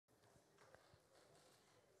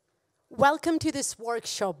Welcome to this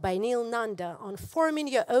workshop by Neil Nanda on forming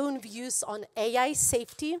your own views on AI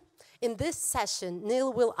safety. In this session,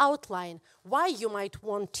 Neil will outline why you might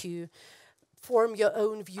want to form your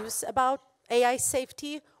own views about AI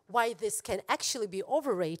safety, why this can actually be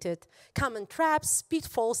overrated, common traps,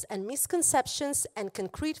 pitfalls, and misconceptions, and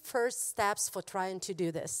concrete first steps for trying to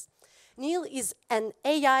do this. Neil is an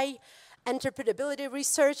AI interpretability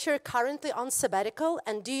researcher currently on sabbatical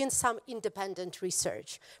and doing some independent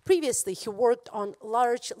research. Previously, he worked on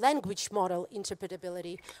large language model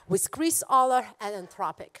interpretability with Chris Oller at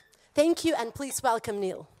Anthropic. Thank you, and please welcome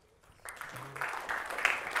Neil.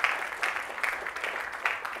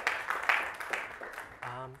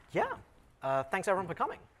 Thanks everyone for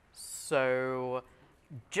coming. So,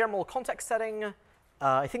 general context setting,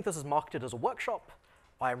 I think this is marketed as a workshop.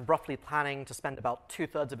 I'm roughly planning to spend about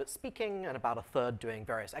 2/3 of it speaking and about 1/3 doing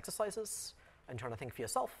various exercises and trying to think for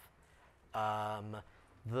yourself.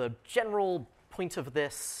 The general point of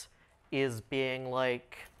this is being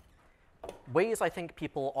like ways I think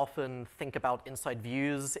people often think about inside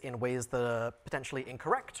views in ways that are potentially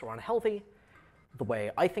incorrect or unhealthy, the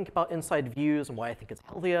way I think about inside views and why I think it's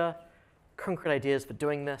healthier, concrete ideas for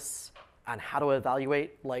doing this, and how to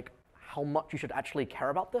evaluate like how much you should actually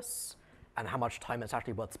care about this and how much time it's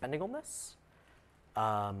actually worth spending on this,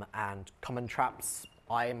 and common traps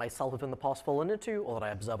I myself have in the past fallen into or that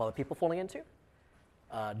I observe other people falling into.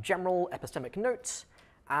 General epistemic note,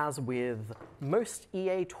 as with most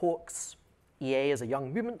EA talks, EA is a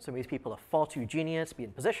young movement, so most people are far too junior to be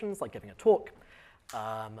in positions like giving a talk.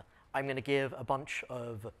 I'm going to give a bunch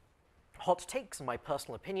of hot takes and my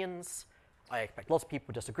personal opinions. I expect lots of people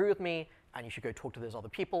to disagree with me, and you should go talk to those other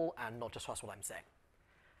people and not just trust what I'm saying.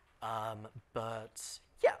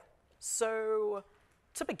 So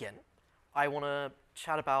to begin, I want to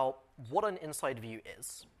chat about what an inside view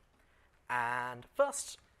is. And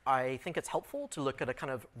first, I think it's helpful to look at a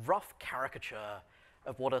kind of rough caricature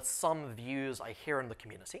of what are some views I hear in the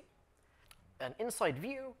community. An inside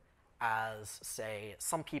view, as, say,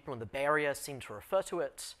 some people in the Bay Area seem to refer to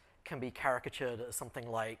it, can be caricatured as something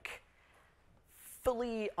like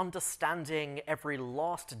fully understanding every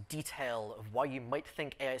last detail of why you might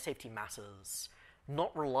think AI safety matters,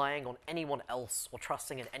 not relying on anyone else or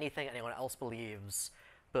trusting in anything anyone else believes,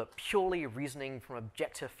 but purely reasoning from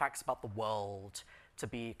objective facts about the world to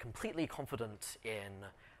be completely confident in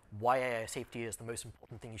why AI safety is the most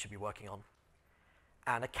important thing you should be working on.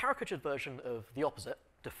 And a caricatured version of the opposite,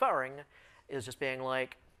 deferring, is just being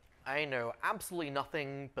like, I know absolutely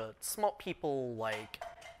nothing, but smart people like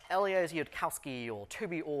Eliezer Yudkowsky or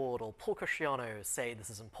Toby Ord or Paul Cristiano say this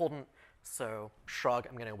is important, so shrug,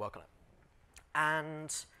 I'm going to work on it.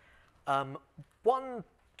 And one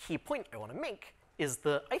key point I want to make is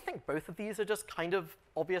that I think both of these are just kind of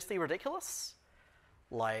obviously ridiculous.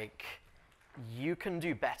 Like, you can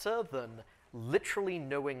do better than literally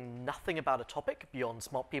knowing nothing about a topic beyond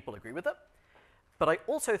smart people agree with it. But I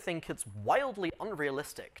also think it's wildly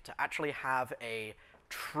unrealistic to actually have a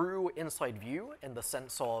true inside view in the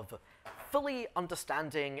sense of fully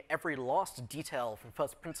understanding every last detail from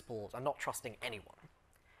first principles and not trusting anyone.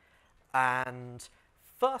 And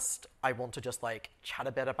first, I want to just like chat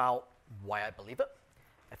a bit about why I believe it.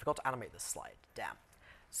 I forgot to animate this slide, damn.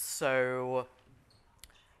 So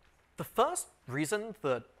the first reason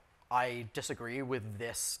that I disagree with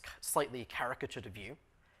this slightly caricatured view,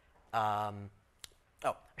 I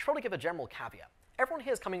should probably give a general caveat. Everyone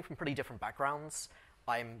here is coming from pretty different backgrounds.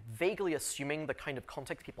 I'm vaguely assuming the kind of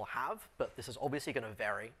context people have, but this is obviously going to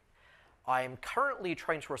vary. I'm currently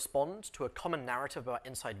trying to respond to a common narrative about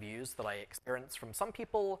inside views that I experience from some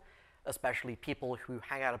people, especially people who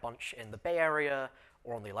hang out a bunch in the Bay Area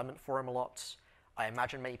or on the Element Forum a lot. I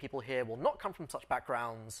imagine many people here will not come from such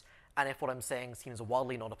backgrounds, and if what I'm saying seems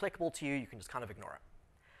wildly not applicable to you, you can just kind of ignore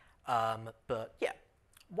it. But yeah,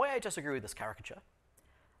 why I disagree with this caricature.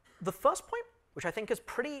 The first point, which I think is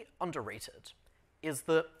pretty underrated, is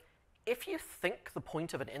that if you think the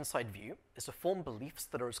point of an inside view is to form beliefs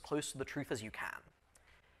that are as close to the truth as you can,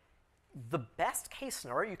 the best case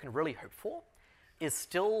scenario you can really hope for is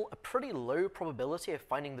still a pretty low probability of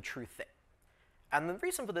finding the true thing. And the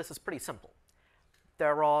reason for this is pretty simple.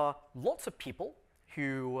 There are lots of people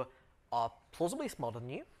who are plausibly smarter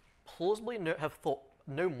than you, plausibly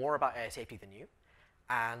know more about AI safety than you,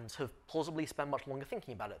 and have plausibly spent much longer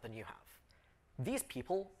thinking about it than you have. These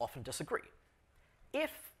people often disagree.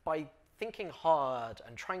 If, by thinking hard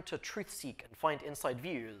and trying to truth-seek and find inside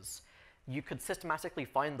views, you could systematically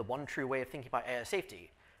find the one true way of thinking about AI safety,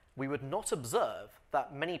 we would not observe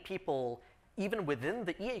that many people, even within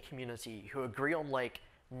the EA community, who agree on like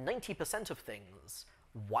 90% of things,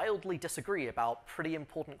 wildly disagree about pretty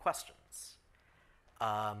important questions.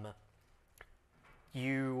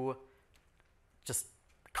 You just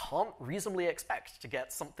can't reasonably expect to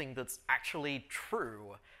get something that's actually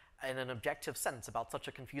true in an objective sense about such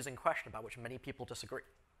a confusing question about which many people disagree.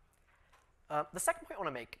 The second point I want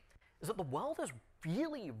to make is that the world is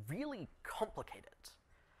really, really complicated.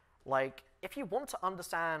 Like, if you want to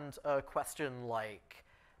understand a question like,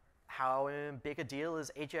 how big a deal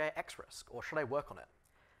is AGI X risk, or should I work on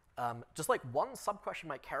it? Just like one sub-question you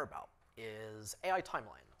might care about is AI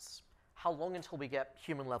timelines. How long until we get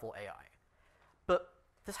human-level AI? But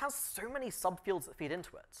this has so many subfields that feed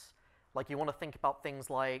into it. Like, you want to think about things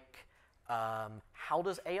like, how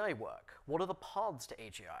does AI work? What are the paths to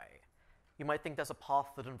AGI? You might think there's a path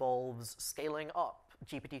that involves scaling up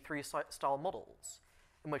GPT-3 style models,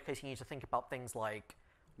 in which case you need to think about things like,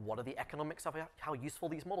 what are the economics of how useful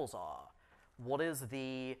these models are? What is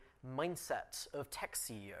the mindset of tech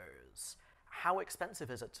CEOs? How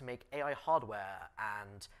expensive is it to make AI hardware,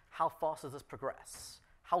 and how fast does this progress?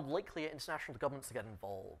 How likely are international governments to get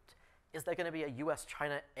involved? Is there going to be a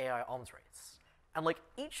US-China AI arms race? And like,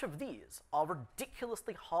 each of these are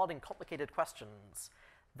ridiculously hard and complicated questions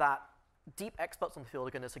that deep experts on the field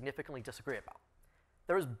are going to significantly disagree about.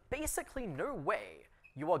 There is basically no way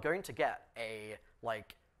you are going to get a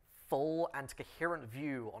full and coherent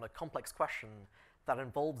view on a complex question that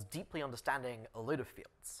involves deeply understanding a load of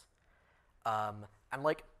fields. And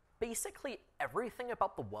like, basically everything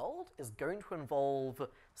about the world is going to involve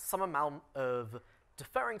some amount of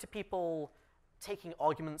deferring to people, taking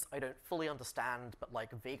arguments I don't fully understand but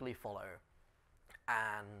like vaguely follow,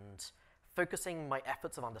 and focusing my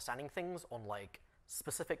efforts of understanding things on like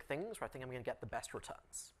specific things where I think I'm going to get the best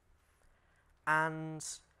returns. And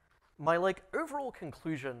my like overall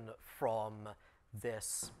conclusion from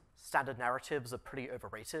this standard narratives are pretty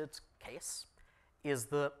overrated case is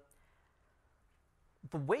that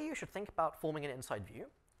the way you should think about forming an inside view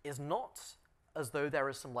is not as though there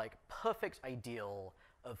is some like perfect ideal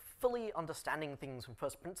of fully understanding things from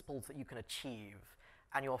first principles that you can achieve,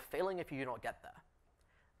 and you're failing if you do not get there.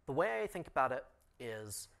 The way I think about it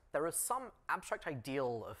is there is some abstract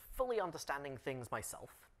ideal of fully understanding things myself.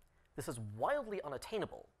 This is wildly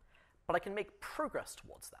unattainable, but I can make progress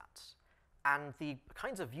towards that. And the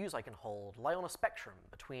kinds of views I can hold lie on a spectrum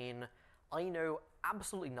between I know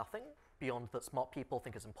absolutely nothing beyond that smart people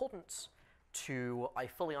think is important to I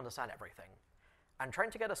fully understand everything. And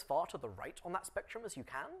trying to get as far to the right on that spectrum as you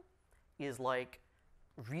can is like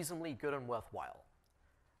reasonably good and worthwhile.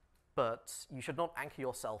 But you should not anchor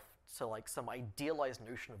yourself to like some idealized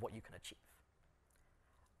notion of what you can achieve.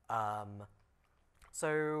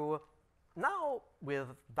 So now with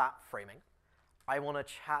that framing, I want to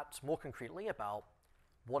chat more concretely about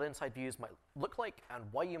what inside views might look like and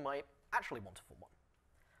why you might actually want to form one.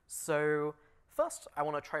 So first, I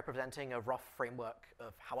want to try presenting a rough framework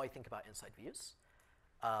of how I think about inside views.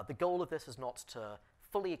 The goal of this is not to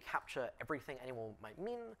fully capture everything anyone might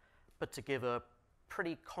mean, but to give a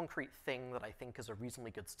pretty concrete thing that I think is a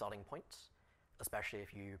reasonably good starting point, especially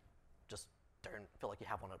if you just don't feel like you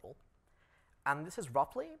have one at all. And this is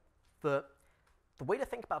roughly the way to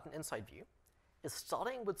think about an inside view is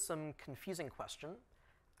starting with some confusing question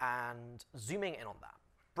and zooming in on that,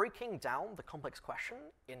 breaking down the complex question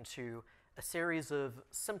into a series of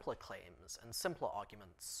simpler claims and simpler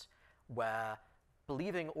arguments where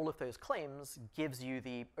believing all of those claims gives you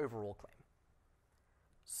the overall claim.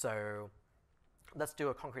 So let's do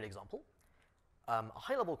a concrete example. A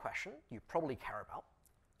high-level question you probably care about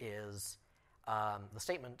is the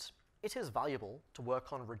statement, it is valuable to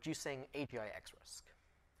work on reducing AGI X risk.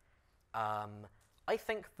 I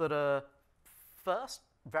think that a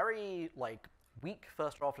very weak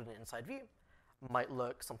first draft of an inside view might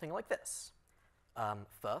look something like this.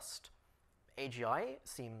 First, AGI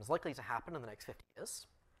seems likely to happen in the next 50 years.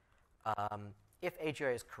 If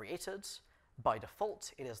AGI is created, by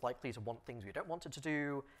default, it is likely to want things we don't want it to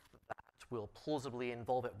do. That will plausibly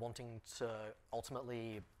involve it wanting to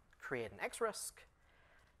ultimately create an X risk.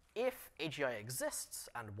 If AGI exists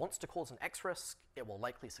and wants to cause an X risk, it will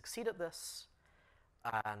likely succeed at this.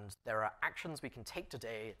 And there are actions we can take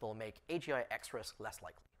today that will make AGI X risk less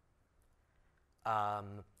likely.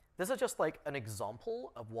 This is just like an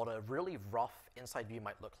example of what a really rough inside view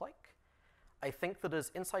might look like. I think that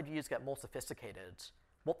as inside views get more sophisticated,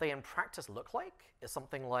 what they in practice look like is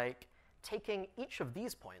something like taking each of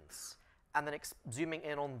these points and then zooming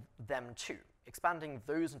in on them too, expanding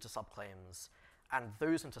those into subclaims and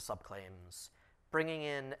those into subclaims, bringing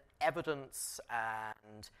in evidence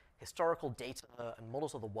and historical data and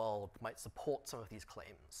models of the world that might support some of these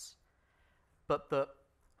claims. But the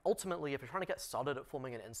ultimately, if you're trying to get started at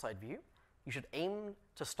forming an inside view, you should aim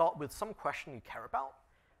to start with some question you care about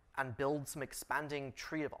and build some expanding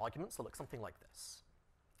tree of arguments that look something like this.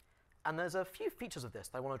 And there's a few features of this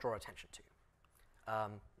that I want to draw attention to.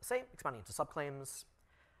 Say, expanding into subclaims.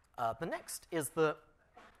 The next is that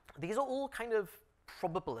these are all kind of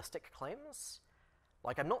probabilistic claims.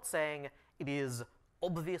 Like, I'm not saying it is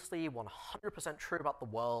obviously 100% true about the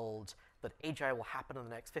world that AGI will happen in the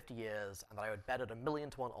next 50 years and that I would bet at 1,000,000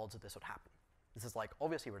 to 1 odds that this would happen. This is, like,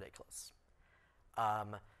 obviously ridiculous.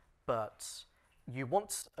 But you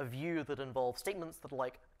want a view that involves statements that are,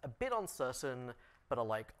 like, a bit uncertain, but are,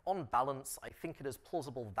 like, on balance, I think it is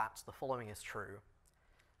plausible that the following is true,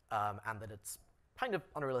 and that it's kind of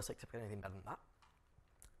unrealistic to pick anything better than that.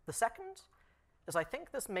 The second is I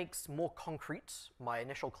think this makes more concrete my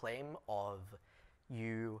initial claim of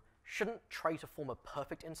you shouldn't try to form a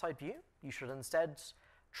perfect inside view. You should instead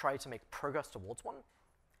try to make progress towards one.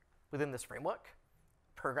 Within this framework,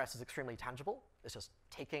 progress is extremely tangible. It's just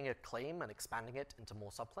taking a claim and expanding it into more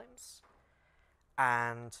subclaims.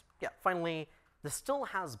 And yeah, finally, this still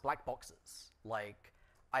has black boxes. Like,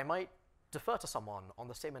 I might defer to someone on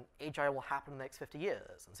the statement AGI will happen in the next 50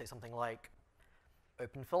 years and say something like,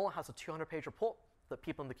 OpenPhil has a 200-page report that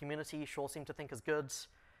people in the community sure seem to think is good.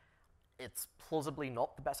 It's plausibly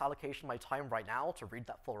not the best allocation of my time right now to read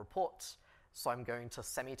that full report, so I'm going to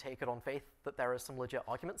semi-take it on faith that there are some legit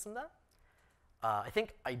arguments in there. I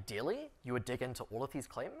think ideally you would dig into all of these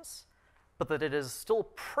claims, but that it is still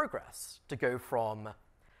progress to go from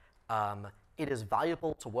it is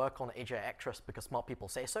valuable to work on AGI Actress because smart people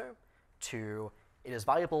say so, to it is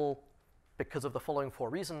valuable because of the following 4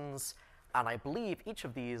 reasons, and I believe each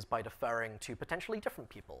of these by deferring to potentially different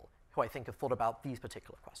people who I think have thought about these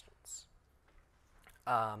particular questions.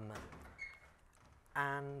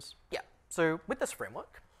 And yeah, so with this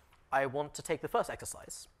framework, I want to take the first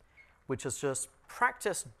exercise, which is just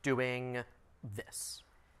practice doing this.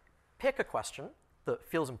 Pick a question that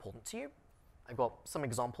feels important to you. I've got some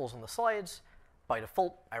examples on the slides. By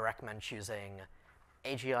default, I recommend choosing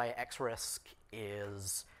AGI X risk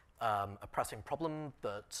is a pressing problem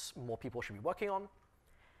that more people should be working on,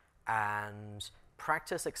 and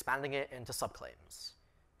practice expanding it into subclaims.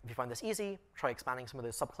 If you find this easy, try expanding some of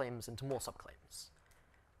those subclaims into more subclaims.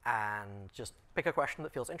 And just pick a question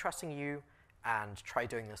that feels interesting to you and try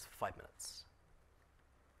doing this for 5 minutes.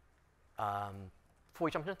 Before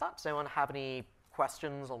we jump into that, does anyone have any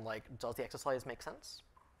questions on, like, does the exercise make sense?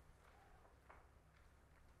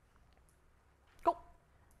 Cool.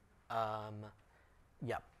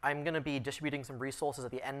 Yeah, I'm going to be distributing some resources at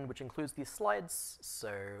the end, which includes these slides,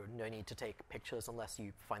 so no need to take pictures unless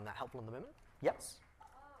you find that helpful in the moment. Yes?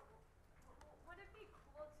 Would it be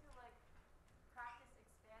cool to, like, practice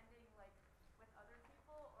expanding, like, with other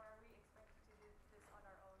people, or are we expected to do this on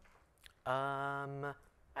our own?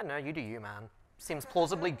 I don't know, you do you, man. Seems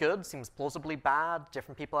plausibly good, seems plausibly bad.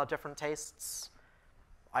 Different people have different tastes.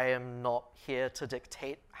 I am not here to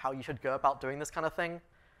dictate how you should go about doing this kind of thing.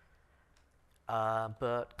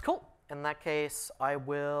 But cool. In that case, I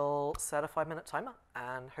will set a 5-minute timer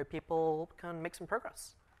and hope people can make some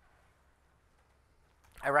progress.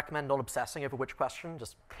 I recommend not obsessing over which question.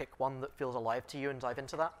 Just pick one that feels alive to you and dive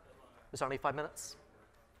into that. It's only 5 minutes.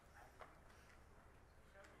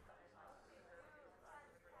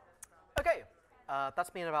 Okay, that's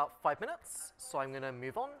been about 5 minutes, so I'm going to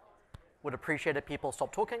move on. Would appreciate if people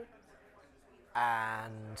stop talking.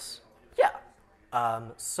 And yeah.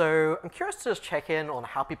 So I'm curious to just check in on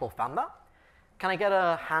how people found that. Can I get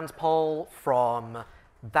a hand poll from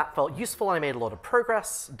that felt useful and I made a lot of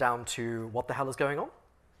progress down to what the hell is going on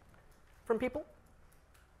from people?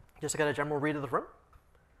 Just to get a general read of the room.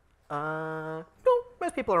 No,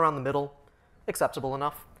 most people are around the middle. Acceptable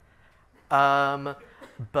enough.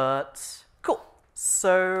 But cool.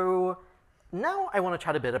 So now I want to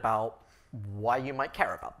chat a bit about why you might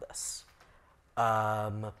care about this.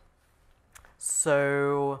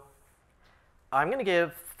 So I'm going to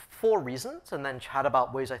give 4 reasons and then chat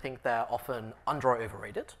about ways I think they're often under or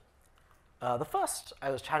overrated. The first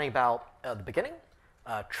I was chatting about at the beginning,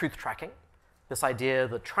 truth tracking. This idea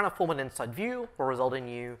that trying to form an inside view will result in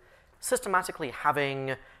you systematically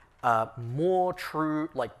having more true,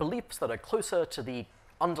 like, beliefs that are closer to the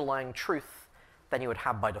underlying truth than you would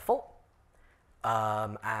have by default.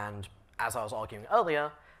 And as I was arguing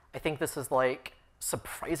earlier, I think this is, like,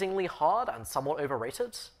 surprisingly hard and somewhat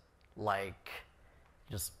overrated. Like,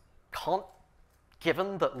 you just can't,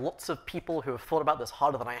 given that lots of people who have thought about this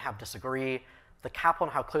harder than I have disagree, the cap on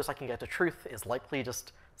how close I can get to truth is likely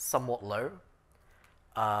just somewhat low.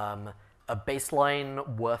 A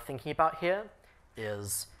baseline worth thinking about here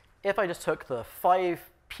is if I just took the 5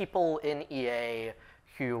 people in EA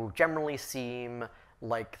who generally seem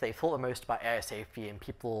like they thought the most about AI safety and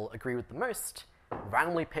people agree with the most,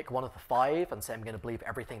 randomly pick one of the 5 and say, I'm going to believe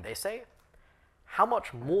everything they say, how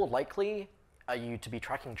much more likely are you to be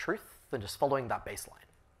tracking truth than just following that baseline?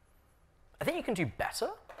 I think you can do better,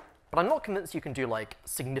 but I'm not convinced you can do, like,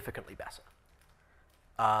 significantly better.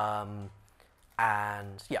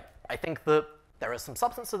 And yeah, I think that there is some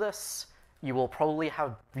substance to this. You will probably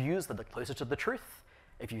have views that are closer to the truth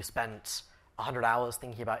if you spent 100 hours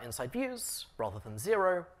thinking about inside views rather than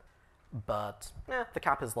 0, but the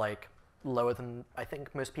cap is, like, lower than I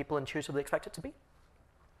think most people intuitively expect it to be.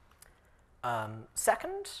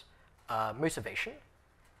 Second, motivation.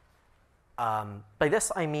 By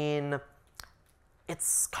this I mean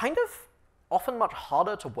it's kind of often much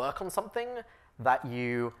harder to work on something that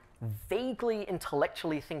you vaguely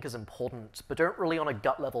intellectually think is important, but don't really on a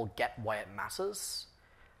gut level get why it matters.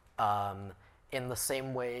 In the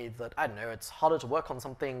same way that, I don't know, it's harder to work on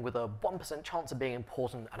something with a 1% chance of being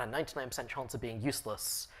important and a 99% chance of being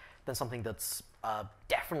useless than something that's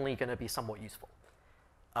definitely going to be somewhat useful.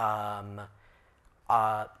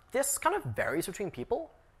 This kind of varies between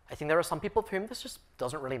people. I think there are some people for whom this just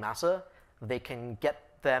doesn't really matter. They can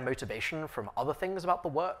get their motivation from other things about the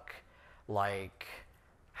work, like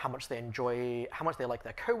how much they like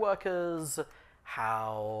their coworkers,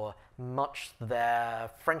 how much their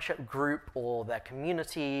friendship group or their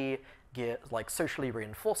community socially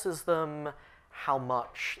reinforces them, how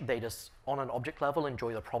much they just, on an object level,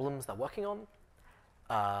 enjoy the problems they're working on.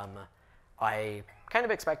 I kind of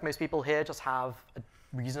expect most people here just have a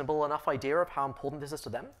reasonable enough idea of how important this is to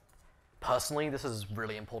them. Personally, this is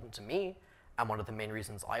really important to me, and one of the main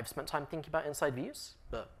reasons I've spent time thinking about inside views,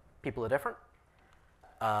 but people are different.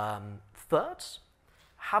 Third,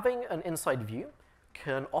 having an inside view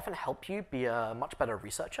can often help you be a much better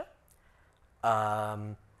researcher.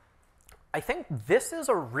 I think this is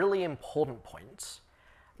a really important point,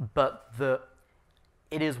 but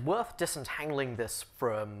it is worth disentangling this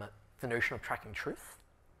from the notion of tracking truth.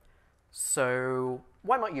 So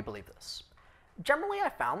why might you believe this? Generally, I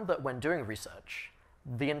found that when doing research,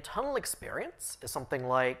 the internal experience is something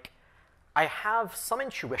like, I have some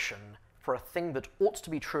intuition for a thing that ought to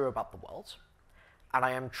be true about the world, and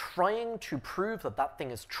I am trying to prove that that thing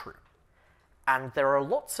is true. And there are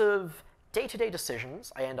lots of day-to-day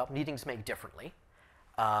decisions I end up needing to make differently,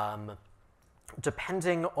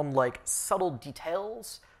 depending on, like, subtle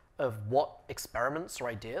details of what experiments or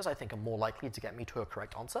ideas I think are more likely to get me to a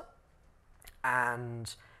correct answer.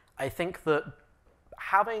 And I think that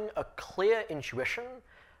having a clear intuition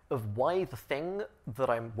of why the thing that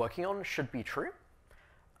I'm working on should be true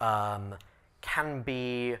can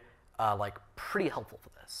be pretty helpful for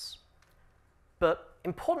this. But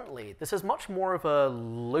importantly, this is much more of a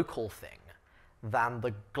local thing than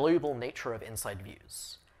the global nature of inside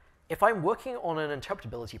views. If I'm working on an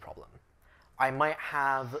interpretability problem, I might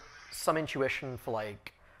have some intuition for,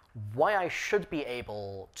 like, why I should be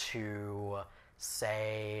able to,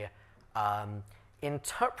 say,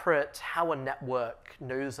 interpret how a network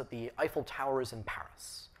knows that the Eiffel Tower is in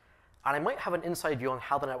Paris. And I might have an inside view on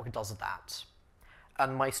how the network does that.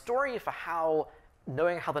 And my story for how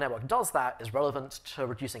knowing how the network does that is relevant to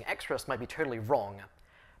reducing X-risk might be totally wrong,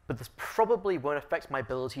 but this probably won't affect my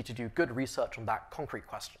ability to do good research on that concrete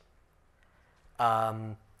question.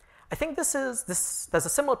 I think there's a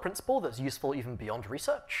similar principle that's useful even beyond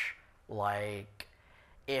research. Like,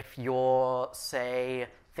 if you're, say,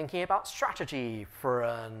 thinking about strategy for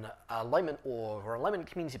an alignment org or alignment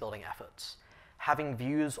community building effort, having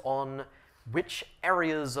views on which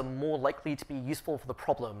areas are more likely to be useful for the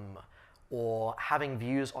problem, or having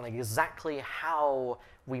views on exactly how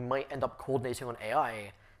we might end up coordinating on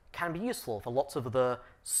AI can be useful for lots of the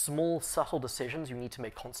small, subtle decisions you need to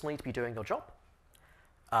make constantly to be doing your job.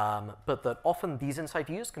 But that often these inside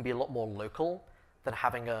views can be a lot more local than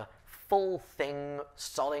having a full thing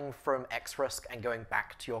starting from X-risk and going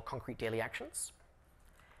back to your concrete daily actions.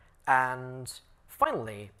 And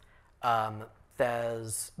finally,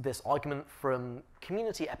 there's this argument from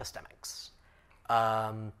community epistemics.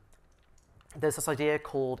 There's this idea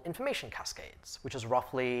called information cascades, which is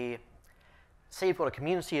roughly, say you've got a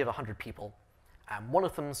community of 100 people, and one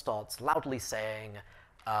of them starts loudly saying,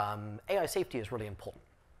 AI safety is really important.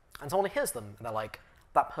 And someone hears them, and they're like,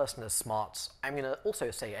 that person is smart, I'm going to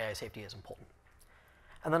also say AI safety is important.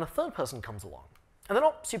 And then a third person comes along, and they're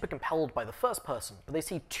not super compelled by the first person, but they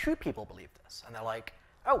see 2 people believe this, and they're like,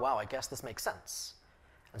 oh wow, I guess this makes sense.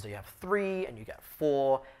 And so you have 3, and you get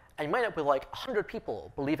 4, and you might end up with like 100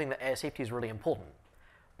 people believing that AI safety is really important,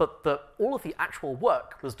 but that all of the actual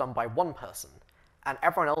work was done by one person, and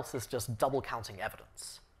everyone else is just double counting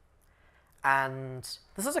evidence. And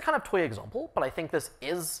this is a kind of toy example, but I think this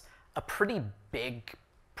is a pretty big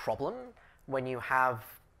problem when you have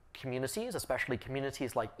communities, especially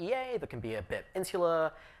communities like EA that can be a bit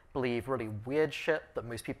insular, believe really weird shit that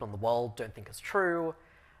most people in the world don't think is true,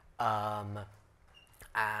 and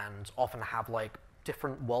often have like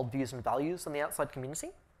different worldviews and values than the outside community.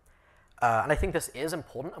 And I think this is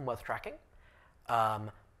important and worth tracking.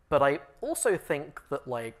 But I also think that,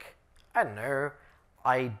 like, I don't know,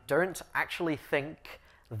 I don't actually think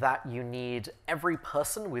that you need every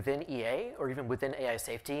person within EA or even within AI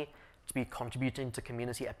safety to be contributing to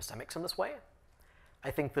community epistemics in this way.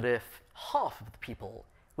 I think that if half of the people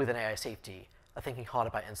within AI safety are thinking hard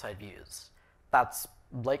about inside views, that's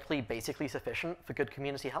likely basically sufficient for good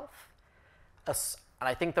community health. And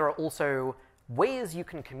I think there are also ways you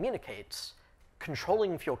can communicate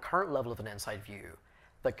controlling for your current level of an inside view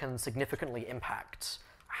that can significantly impact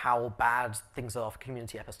how bad things are for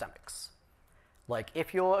community epistemics. Like,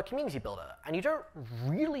 if you're a community builder and you don't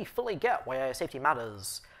really fully get why AI safety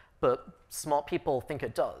matters, but smart people think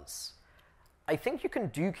it does, I think you can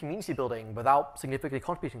do community building without significantly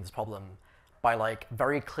contributing to this problem by, like,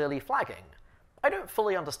 very clearly flagging. I don't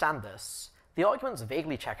fully understand this. The arguments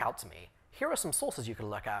vaguely check out to me. Here are some sources you can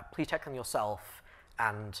look at. Please check them yourself,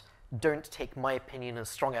 and don't take my opinion as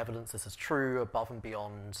strong evidence this is true above and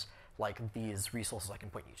beyond, like, these resources I can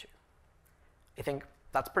point you to. I think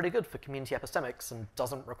that's pretty good for community epistemics and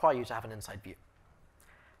doesn't require you to have an inside view.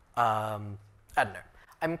 I don't know.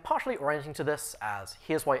 I'm partially orienting to this as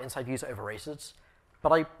here's why inside views are overrated,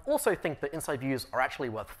 but I also think that inside views are actually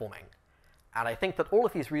worth forming. And I think that all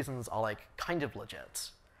of these reasons are, like, kind of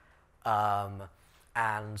legit.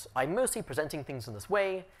 And I'm mostly presenting things in this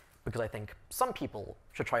way because I think some people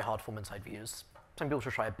should try hard form inside views, some people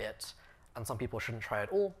should try a bit, and some people shouldn't try at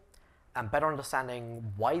all. And better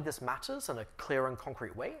understanding why this matters in a clear and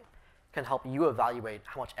concrete way can help you evaluate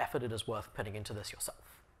how much effort it is worth putting into this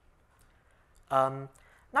yourself. Now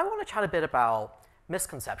I want to chat a bit about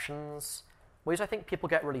misconceptions, ways I think people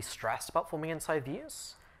get really stressed about forming inside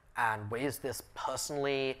views, and ways this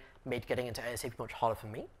personally made getting into AI safety much harder for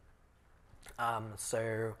me.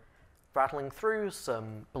 So rattling through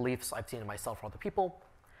some beliefs I've seen in myself or other people.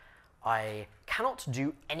 I cannot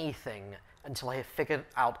do anything until I have figured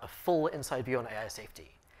out a full inside view on AI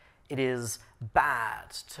safety. It is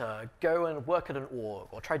bad to go and work at an org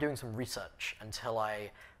or try doing some research until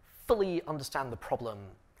I fully understand the problem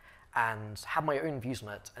and have my own views on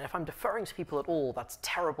it. And if I'm deferring to people at all, that's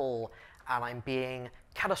terrible, and I'm being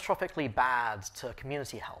catastrophically bad to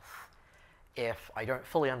community health if I don't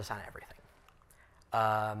fully understand everything.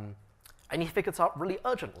 I need to figure this out really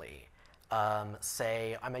urgently.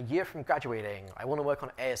 Say I'm a year from graduating, I want to work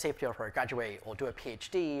on AI safety after I graduate or do a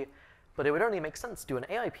PhD, but it would only make sense to do an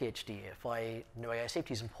AI PhD if I know AI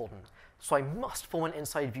safety is important. So I must form an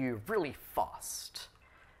inside view really fast.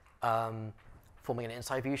 Forming an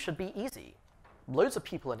inside view should be easy. Loads of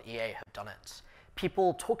people in EA have done it.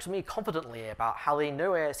 People talk to me confidently about how they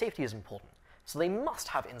know AI safety is important, so they must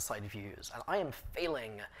have inside views, and I am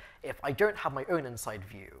failing if I don't have my own inside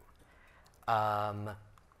view.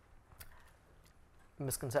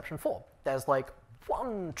 Misconception 4. There's, like,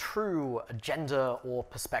 one true agenda or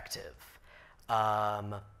perspective.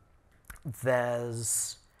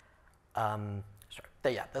 There's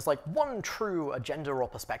like one true agenda or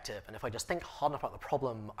perspective, and if I just think hard enough about the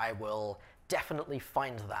problem, I will definitely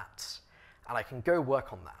find that, and I can go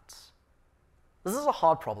work on that. This is a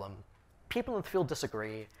hard problem. People in the field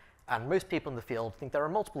disagree, and most people in the field think there are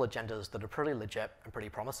multiple agendas that are pretty legit and pretty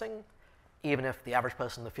promising, even if the average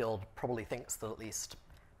person in the field probably thinks that at least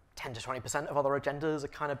 10 to 20% of other agendas are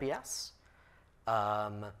kind of BS.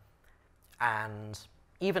 And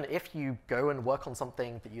even if you go and work on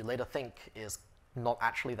something that you later think is not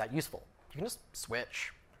actually that useful, you can just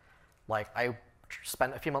switch. Like, I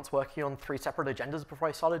spent a few months working on 3 separate agendas before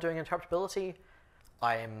I started doing interpretability.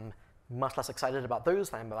 I'm much less excited about those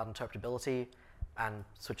than I am about interpretability, and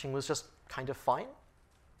switching was just kind of fine.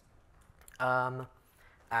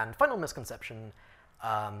 And final misconception,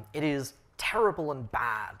 it is terrible and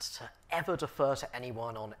bad to ever defer to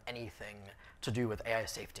anyone on anything to do with AI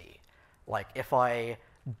safety. Like, if I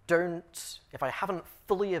haven't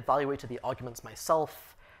fully evaluated the arguments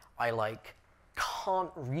myself, I, like,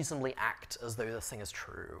 can't reasonably act as though this thing is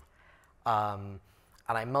true. And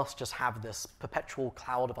I must just have this perpetual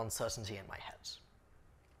cloud of uncertainty in my head.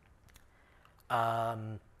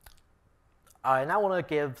 I now want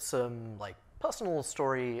to give some, like, personal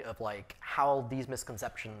story of, like, how these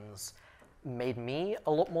misconceptions made me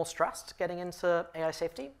a lot more stressed getting into AI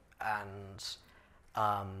safety, and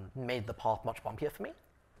made the path much bumpier for me.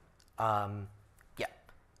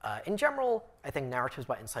 In general, I think narratives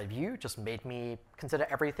about inside view just made me consider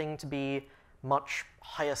everything to be much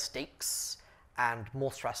higher stakes and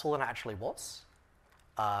more stressful than it actually was.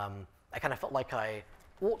 I kind of felt like I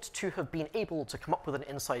ought to have been able to come up with an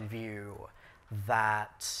inside view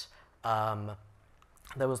that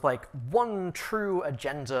there was like one true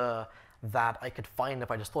agenda that I could find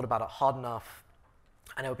if I just thought about it hard enough,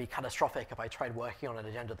 and it would be catastrophic if I tried working on an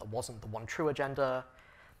agenda that wasn't the one true agenda,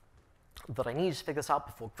 that I needed to figure this out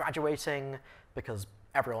before graduating, because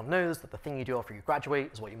everyone knows that the thing you do after you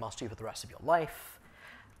graduate is what you must do for the rest of your life.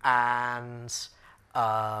 And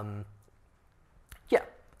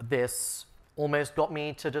this almost got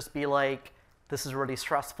me to just be like, this is really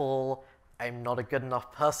stressful. I'm not a good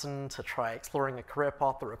enough person to try exploring a career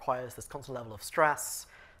path that requires this constant level of stress.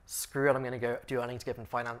 Screw it, I'm going to go do earnings given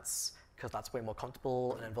finance, because that's way more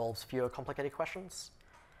comfortable and involves fewer complicated questions.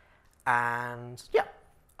 And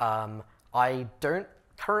I don't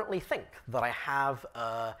currently think that I have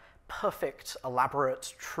a perfect,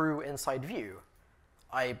 elaborate, true inside view.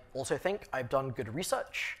 I also think I've done good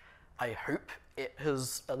research. I hope it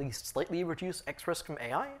has at least slightly reduced X risk from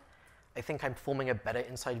AI. I think I'm forming a better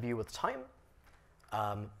inside view with time,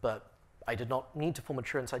 but I did not need to form a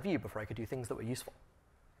true inside view before I could do things that were useful.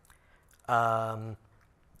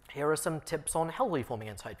 Here are some tips on healthily forming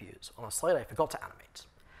inside views on a slide I forgot to animate.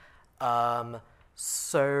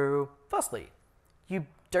 So, firstly, you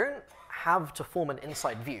don't have to form an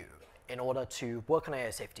inside view in order to work on AI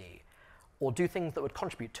safety, or do things that would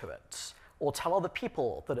contribute to it, or tell other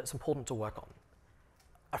people that it's important to work on.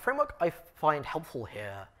 A framework I find helpful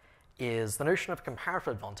here is the notion of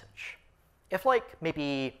comparative advantage. If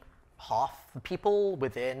maybe half the people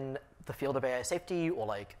within the field of AI safety,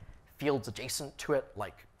 or fields adjacent to it,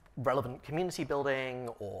 like relevant community building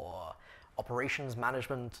or operations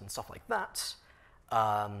management and stuff like that,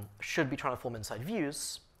 should be trying to form inside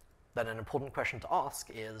views, then an important question to ask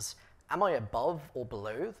is, am I above or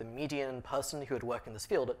below the median person who would work in this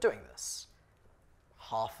field at doing this?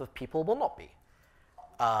 Half of people will not be.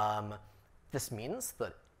 This means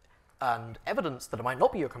that, and evidence that it might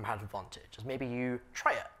not be your comparative advantage is maybe you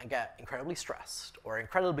try it and get incredibly stressed, or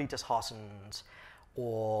incredibly disheartened,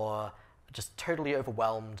 or just totally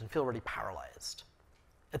overwhelmed and feel really paralyzed.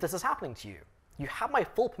 If this is happening to you, you have my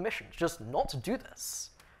full permission to just not to do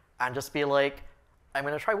this, and just be like, I'm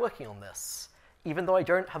going to try working on this, even though I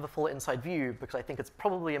don't have a full inside view, because I think it's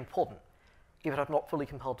probably important, even if I'm not fully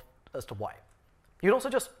compelled as to why. You can also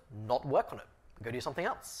just not work on it and go do something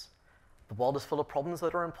else. The world is full of problems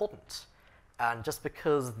that are important, and just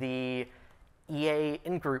because the EA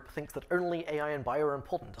in-group thinks that only AI and bio are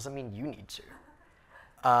important doesn't mean you need to.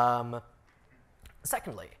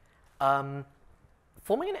 Secondly,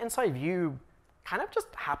 forming an inside view kind of just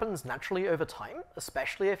happens naturally over time,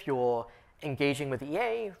 especially if you're engaging with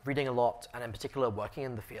EA, reading a lot, and in particular working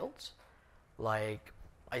in the field. I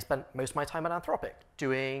spent most of my time at Anthropic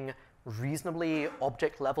doing reasonably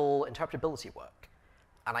object-level interpretability work,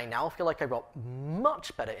 and I now feel like I've got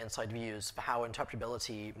much better inside views for how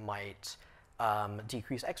interpretability might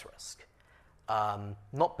decrease X risk.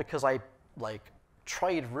 Not because I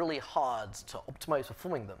tried really hard to optimize for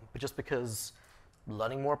forming them, but just because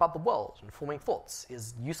learning more about the world and forming thoughts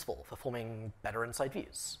is useful for forming better inside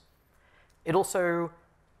views. It also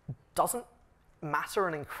doesn't matter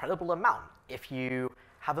an incredible amount if you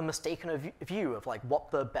have a mistaken view of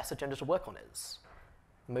what the best agenda to work on is.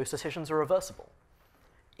 Most decisions are reversible.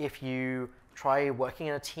 If you try working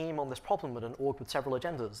in a team on this problem with an org with several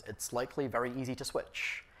agendas, it's likely very easy to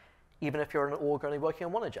switch. Even if you're in an org only working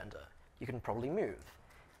on one agenda, you can probably move.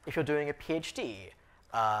 If you're doing a PhD,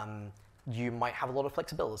 you might have a lot of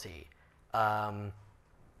flexibility.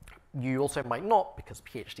 You also might not, because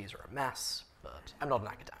PhDs are a mess, but I'm not an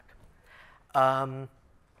academic.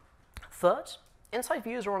 Third, inside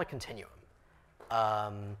views are on a continuum.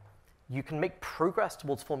 You can make progress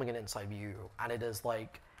towards forming an inside view, and it is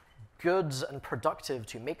good and productive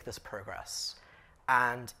to make this progress.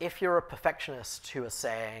 And if you're a perfectionist who is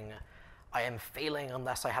saying, I am failing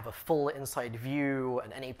unless I have a full inside view,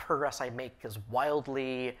 and any progress I make is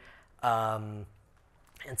wildly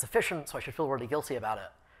insufficient, so I should feel really guilty about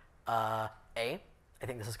it. A, I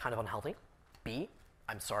think this is kind of unhealthy. B,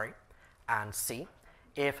 I'm sorry. And C,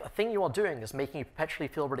 if a thing you are doing is making you perpetually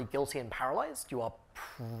feel really guilty and paralyzed, you are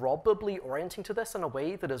probably orienting to this in a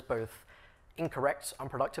way that is both incorrect,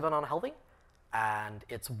 unproductive, and unhealthy, and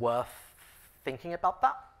it's worth thinking about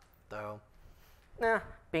that. Though,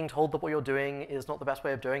 being told that what you're doing is not the best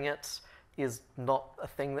way of doing it is not a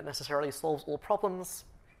thing that necessarily solves all problems.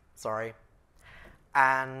 Sorry.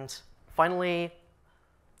 And finally,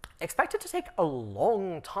 expect it to take a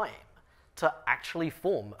long time to actually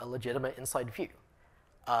form a legitimate inside view.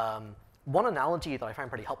 One analogy that I find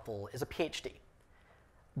pretty helpful is a PhD.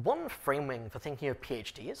 One framing for thinking of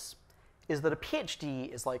PhDs is that a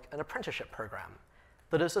PhD is like an apprenticeship program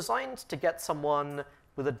that is designed to get someone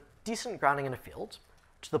with a decent grounding in a field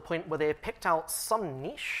to the point where they have picked out some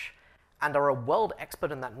niche and are a world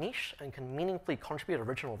expert in that niche and can meaningfully contribute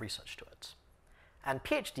original research to it. And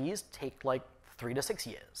PhDs take like 3 to 6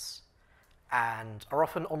 years and are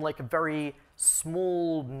often on like a very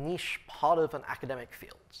small niche part of an academic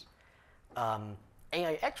field.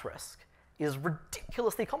 AI X-Risk is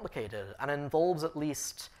ridiculously complicated and involves at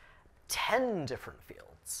least 10 different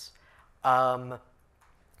fields.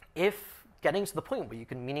 If getting to the point where you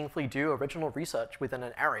can meaningfully do original research within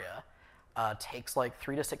an area takes like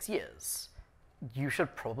 3 to 6 years, you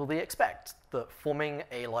should probably expect that forming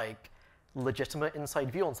a like legitimate inside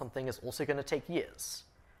view on something is also going to take years.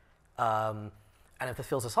 And if this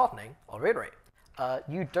feels disheartening, I'll reiterate.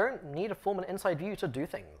 You don't need to form an inside view to do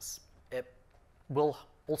things. It will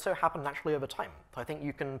also happen naturally over time. I think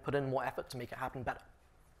you can put in more effort to make it happen better.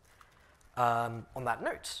 On that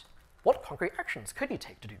note, what concrete actions could you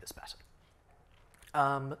take to do this better?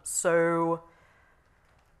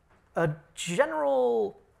 The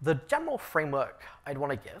general framework I'd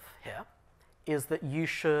want to give here is that you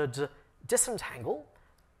should disentangle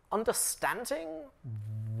understanding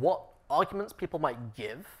what arguments people might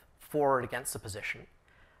give for and against a position,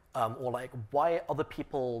 or like why other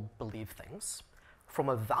people believe things, from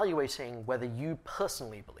evaluating whether you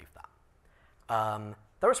personally believe that.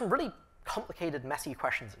 There are some really complicated, messy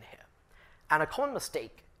questions in here, and a common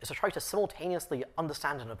mistake is to try to simultaneously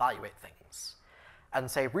understand and evaluate things, and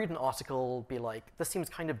say, read an article, be like, this seems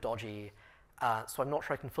kind of dodgy, so I'm not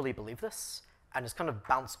sure I can fully believe this, and just kind of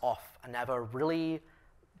bounce off and never really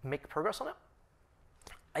make progress on it.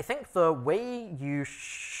 I think the way you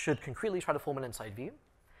should concretely try to form an inside view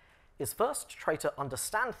is first try to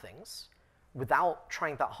understand things without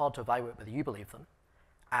trying that hard to evaluate whether you believe them,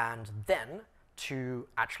 and then to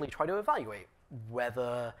actually try to evaluate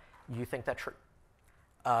whether you think they're true.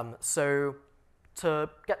 So to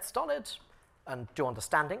get started and do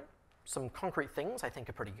understanding, some concrete things I think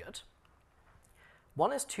are pretty good.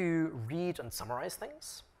 One is to read and summarize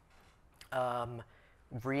things.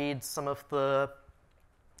 Read some of the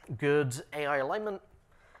good AI alignment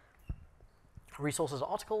resources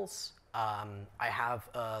articles. I have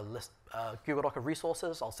a list, Google Doc of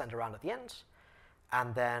resources I'll send around at the end,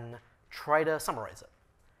 and then try to summarize it.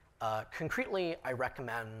 Concretely, I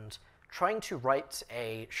recommend trying to write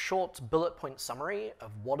a short bullet point summary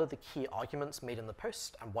of what are the key arguments made in the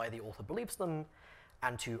post and why the author believes them,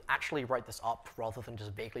 and to actually write this up rather than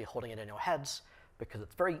just vaguely holding it in your head, because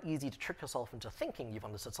it's very easy to trick yourself into thinking you've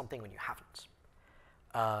understood something when you haven't.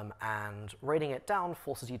 And writing it down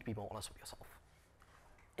forces you to be more honest with yourself.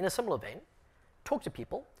 In a similar vein, talk to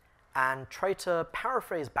people and try to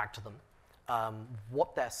paraphrase back to them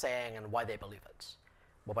what they're saying and why they believe it.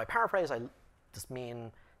 Well, by paraphrase, I just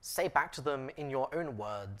mean say back to them in your own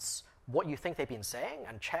words what you think they've been saying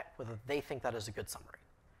and check whether they think that is a good summary.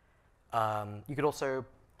 You could also,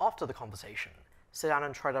 after the conversation, sit down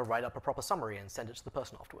and try to write up a proper summary and send it to the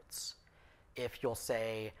person afterwards. If you're,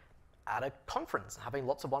 say, at a conference having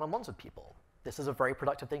lots of one-on-ones with people, this is a very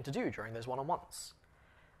productive thing to do during those one-on-ones.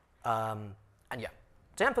 And yeah,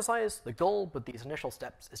 to emphasize, the goal with these initial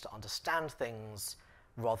steps is to understand things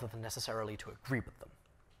rather than necessarily to agree with them.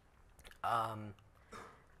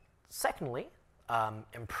 Secondly,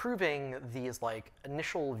 improving these like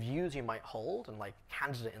initial views you might hold and like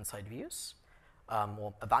candidate inside views,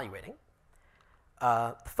 or evaluating.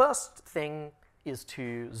 The first thing is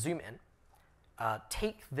to zoom in.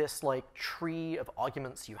 Take this like tree of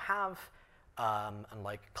arguments you have, and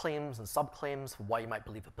like claims and subclaims for why you might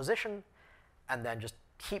believe a position, and then just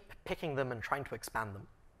keep picking them and trying to expand them.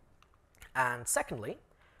 And secondly,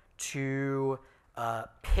 to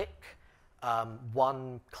pick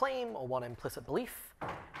one claim or one implicit belief,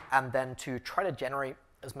 and then to try to generate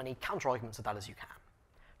as many counterarguments of that as you can.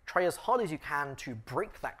 Try as hard as you can to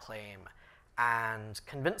break that claim and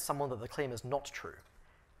convince someone that the claim is not true,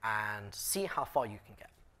 and see how far you can get.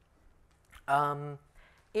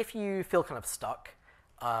 If you feel kind of stuck,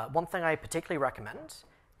 one thing I particularly recommend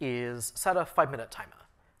is set a 5-minute timer,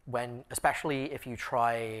 especially if you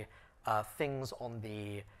try things on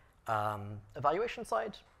the evaluation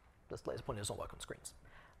side. This latest point does not work on screens.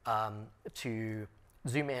 To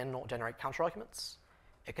zoom in or generate counterarguments.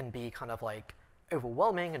 It can be kind of like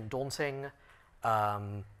overwhelming and daunting,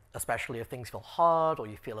 especially if things feel hard or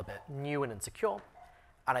you feel a bit new and insecure.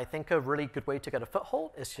 And I think a really good way to get a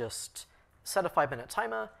foothold is just set a 5-minute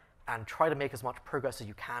timer, and try to make as much progress as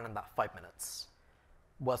you can in that 5 minutes.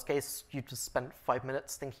 Worst case, you just spent 5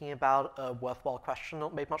 minutes thinking about a worthwhile question,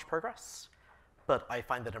 not made much progress. But I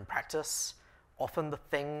find that in practice, often the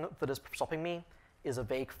thing that is stopping me is a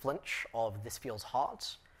vague flinch of this feels hard,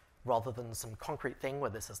 rather than some concrete thing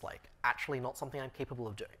where this is like actually not something I'm capable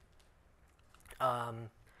of doing.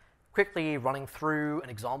 Quickly running through an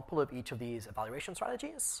example of each of these evaluation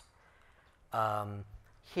strategies.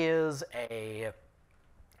 Here's a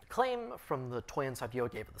claim from the toy inside view I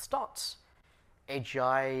gave at the start.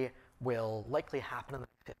 AGI will likely happen in the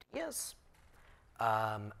next 50 years.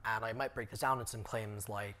 And I might break this down into some claims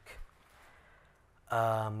like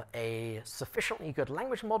a sufficiently good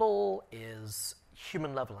language model is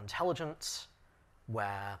human-level intelligent,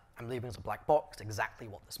 where I'm leaving as a black box exactly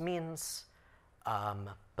what this means,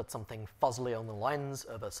 but something fuzzily on the lines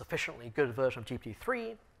of a sufficiently good version of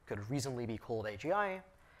GPT-3 could reasonably be called AGI.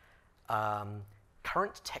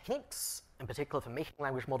 Current techniques, in particular for making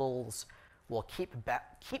language models, will keep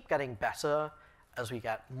getting better as we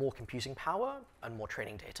get more computing power and more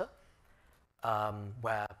training data,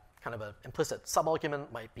 where kind of an implicit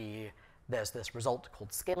sub-argument might be there's this result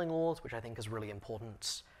called scaling laws, which I think is really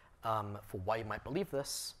important for why you might believe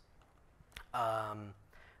this.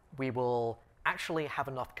 We will actually have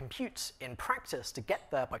enough compute in practice to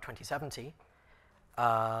get there by 2070,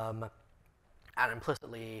 and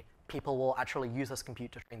implicitly, people will actually use this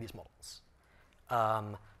compute to train these models.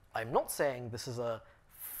 I'm not saying this is a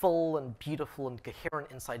full and beautiful and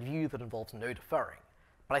coherent inside view that involves no deferring,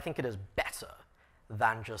 but I think it is better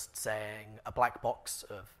than just saying a black box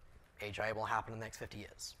of AGI will happen in the next 50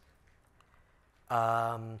 years.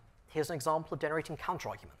 Here's an example of generating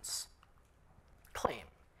counterarguments. Claim.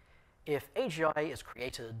 If AGI is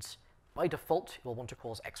created, by default, you'll want to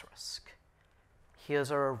cause X risk. Here's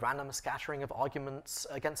a random scattering of arguments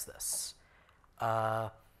against this.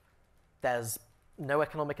 There's no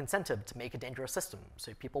economic incentive to make a dangerous system,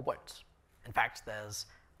 so people won't. In fact, there's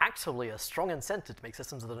actually a strong incentive to make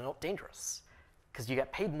systems that are not dangerous, because you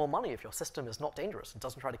get paid more money if your system is not dangerous and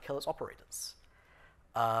doesn't try to kill its operators.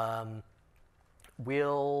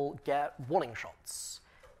 We'll get warning shots.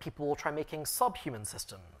 People will try making subhuman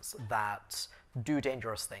systems that do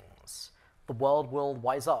dangerous things. The world will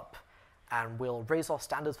wise up, and we'll raise our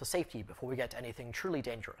standards for safety before we get to anything truly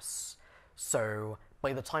dangerous. So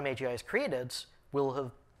by the time AGI is created, we'll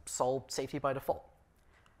have solved safety by default.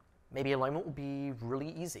 Maybe alignment will be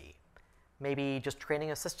really easy. Maybe just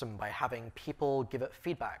training a system by having people give it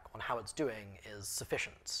feedback on how it's doing is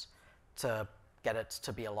sufficient to get it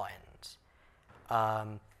to be aligned.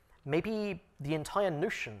 Maybe the entire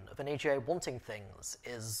notion of an AGI wanting things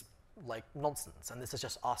is like nonsense, and this is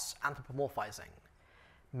just us anthropomorphizing.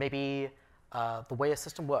 Maybe the way a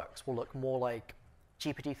system works will look more like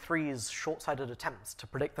GPT-3's short-sighted attempts to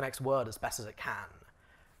predict the next word as best as it can,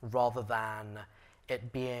 rather than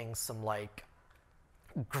it being some like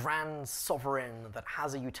grand sovereign that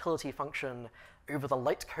has a utility function over the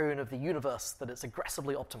light cone of the universe that it's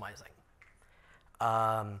aggressively optimizing.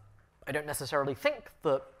 I don't necessarily think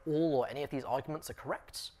that all or any of these arguments are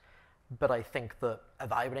correct, but I think that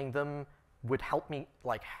evaluating them would help me,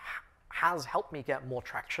 like, has helped me get more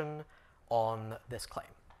traction on this claim.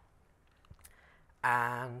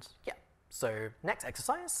 And yeah, so next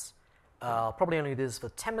exercise. I'll probably only do this for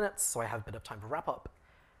 10 minutes, so I have a bit of time to wrap up.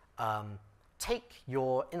 Take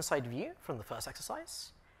your inside view from the first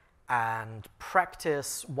exercise and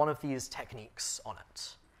practice one of these techniques on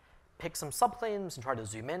it. Pick some subclaims and try to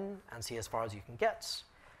zoom in and see as far as you can get,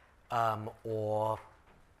 or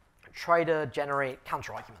try to generate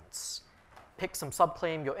counterarguments. Pick some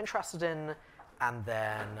subclaim you're interested in, and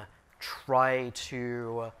then try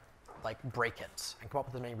to like break it and come up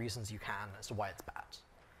with as many reasons you can as to why it's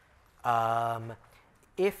bad.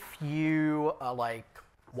 If you are like,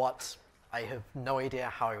 what? I have no idea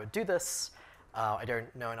how I would do this. I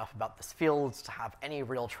don't know enough about this field to have any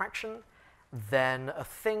real traction. Then a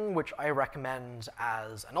thing which I recommend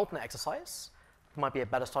as an alternate exercise, might be a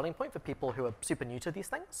better starting point for people who are super new to these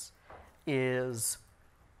things, is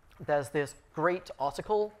there's this great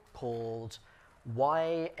article called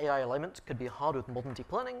Why AI Alignment Could Be Hard with Modern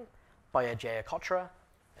Deep Learning by Ajay Kochra.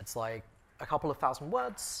 It's like a couple of thousand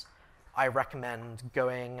words. I recommend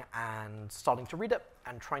going and starting to read it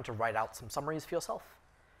and trying to write out some summaries for yourself.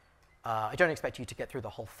 I don't expect you to get through the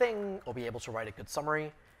whole thing or be able to write a good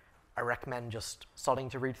summary. I recommend just starting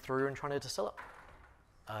to read through and trying to distill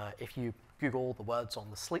it. If you Google the words on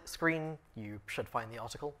the screen, you should find the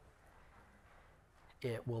article.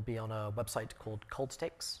 It will be on a website called Cold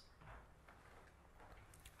Stakes.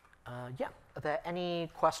 Yeah, are there any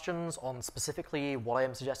questions on specifically what I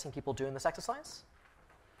am suggesting people do in this exercise?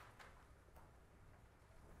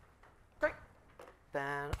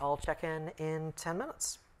 then I'll check in 10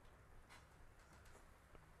 minutes.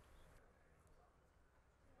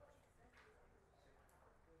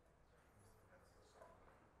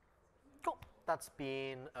 Cool. That's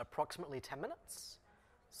been approximately 10 minutes.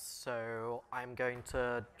 So I'm going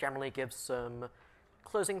to generally give some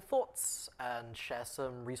closing thoughts and share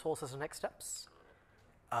some resources and next steps.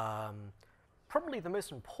 Probably the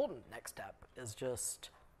most important next step is just,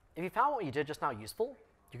 if you found what you did just now useful,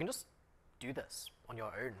 you can just do this on your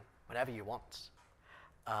own whenever you want.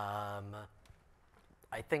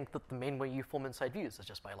 I think that the main way you form inside views is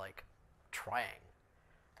just by like trying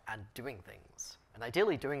and doing things, and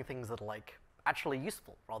ideally doing things that are like actually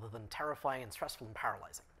useful rather than terrifying and stressful and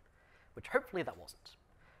paralyzing, which hopefully that wasn't.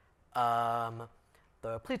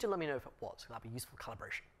 Though please do let me know if it was, because that'd be useful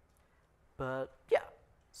calibration. But yeah,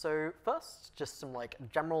 so first, just some like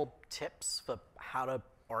general tips for how to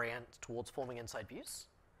orient towards forming inside views.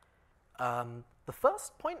 The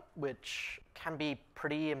first point, which can be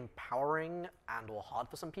pretty empowering and or hard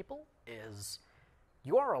for some people, is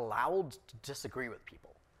you are allowed to disagree with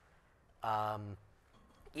people.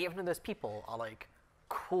 Even if those people are like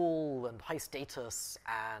cool and high status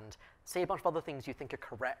and say a bunch of other things you think are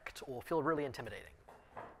correct or feel really intimidating.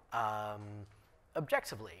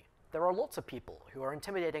 Objectively, there are lots of people who are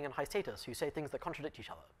intimidating and high status who say things that contradict each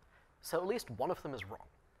other. So at least one of them is wrong.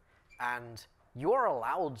 And you are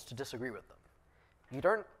allowed to disagree with them. You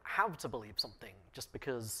don't have to believe something just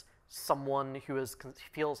because someone who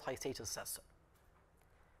feels high status says so.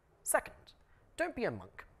 Second, don't be a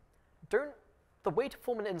monk. The way to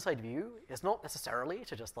form an inside view is not necessarily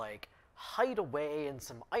to just like hide away in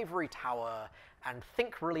some ivory tower and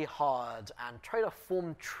think really hard and try to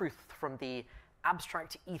form truth from the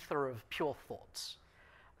abstract ether of pure thought.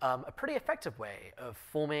 A pretty effective way of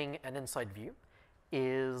forming an inside view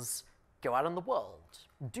is go out in the world,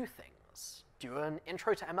 do things, do an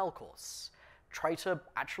intro to ML course, try to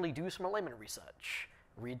actually do some alignment research,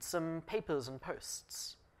 read some papers and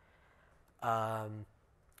posts.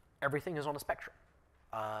 Everything is on a spectrum.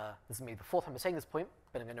 This is maybe the fourth time I'm saying this point,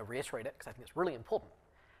 but I'm going to reiterate it because I think it's really important.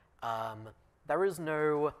 There is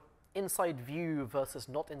no inside view versus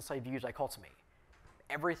not inside view dichotomy.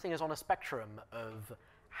 Everything is on a spectrum of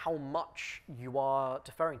how much you are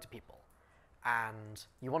deferring to people. And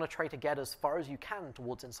you want to try to get as far as you can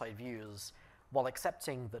towards inside views while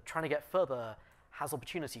accepting that trying to get further has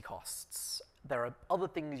opportunity costs. There are other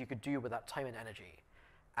things you could do with that time and energy,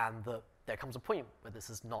 and that there comes a point where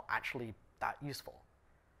this is not actually that useful.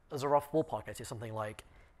 As a rough ballpark, I'd say something like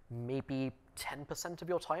maybe 10% of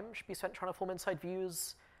your time should be spent trying to form inside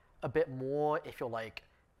views, a bit more if you're like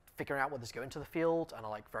figuring out whether to go into the field and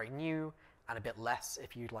are like very new, and a bit less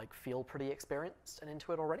if you like feel pretty experienced and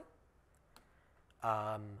into it already.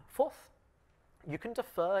 Fourth, you can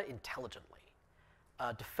defer intelligently.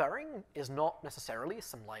 Deferring is not necessarily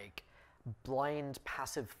some like blind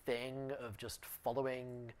passive thing of just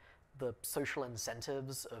following the social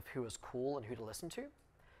incentives of who is cool and who to listen to.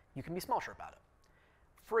 You can be smarter about it.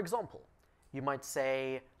 For example, you might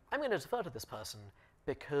say, I'm going to defer to this person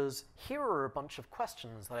because here are a bunch of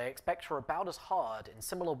questions that I expect are about as hard in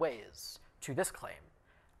similar ways to this claim,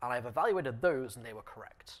 and I've evaluated those and they were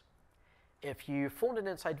correct. If you formed an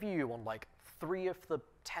inside view on like 3 of the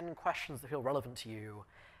 10 questions that feel relevant to you,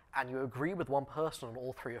 and you agree with one person on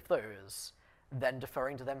all 3 of those, then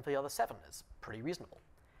deferring to them for the other 7 is pretty reasonable.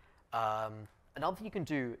 Another thing you can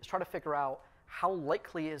do is try to figure out how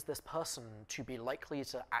likely is this person to be likely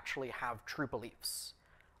to actually have true beliefs.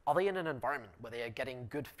 Are they in an environment where they are getting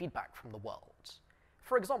good feedback from the world?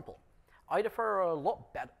 For example, I defer a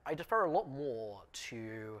lot more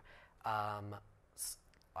to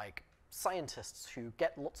like scientists who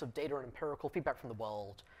get lots of data and empirical feedback from the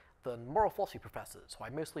world than moral philosophy professors, who I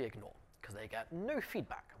mostly ignore because they get no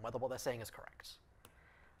feedback on whether what they're saying is correct.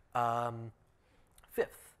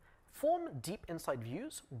 Fifth, form deep inside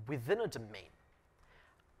views within a domain.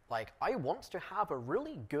 Like, I want to have a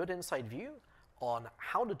really good inside view on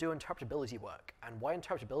how to do interpretability work and why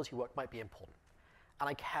interpretability work might be important. And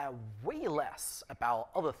I care way less about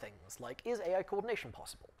other things, like is AI coordination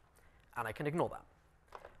possible? And I can ignore that.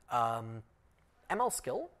 ML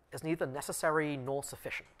skill is neither necessary nor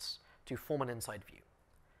sufficient to form an inside view.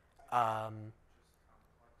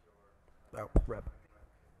 Reb.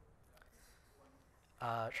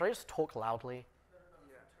 Should I just talk loudly?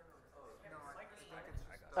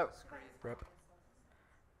 Oh, Reb.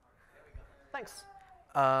 Thanks.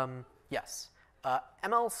 Yes.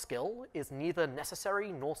 ML skill is neither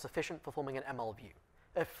necessary nor sufficient for forming an ML view,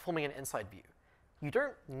 forming an inside view. You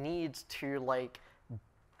don't need to like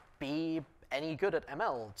be any good at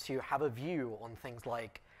ML to have a view on things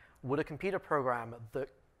like would a computer program that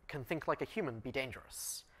can think like a human be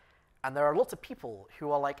dangerous? And there are lots of people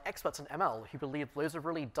who are like experts in ML who believe loads of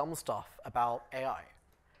really dumb stuff about AI.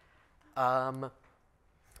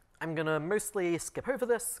 I'm going to mostly skip over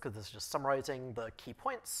this because this is just summarizing the key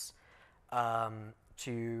points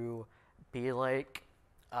to be like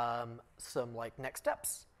some like next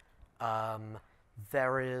steps.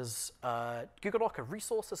 There is a Google Doc of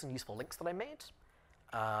resources and useful links that I made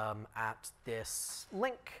at this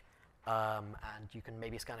link, and you can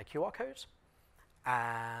maybe scan a QR code.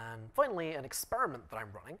 And finally, an experiment that I'm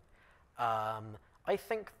running. I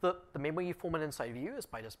think that the main way you form an inside view is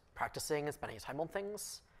by just practicing and spending time on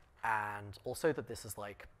things, and also that this is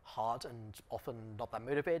like hard and often not that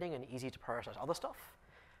motivating and easy to prioritize other stuff.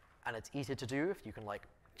 And it's easier to do if you can like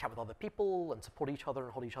chat with other people and support each other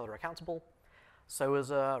and hold each other accountable. So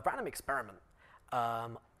as a random experiment,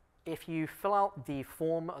 if you fill out the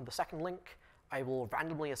form on the second link, I will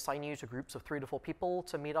randomly assign you to groups of 3 to 4 people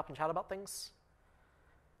to meet up and chat about things.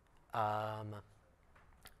 And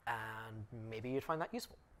maybe you'd find that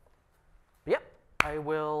useful. But yeah, I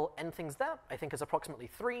will end things there. I think it's approximately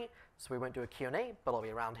 3, so we won't do a Q&A, but I'll be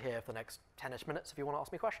around here for the next 10-ish minutes if you want to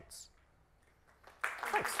ask me questions.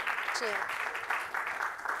 Thanks. Cheers.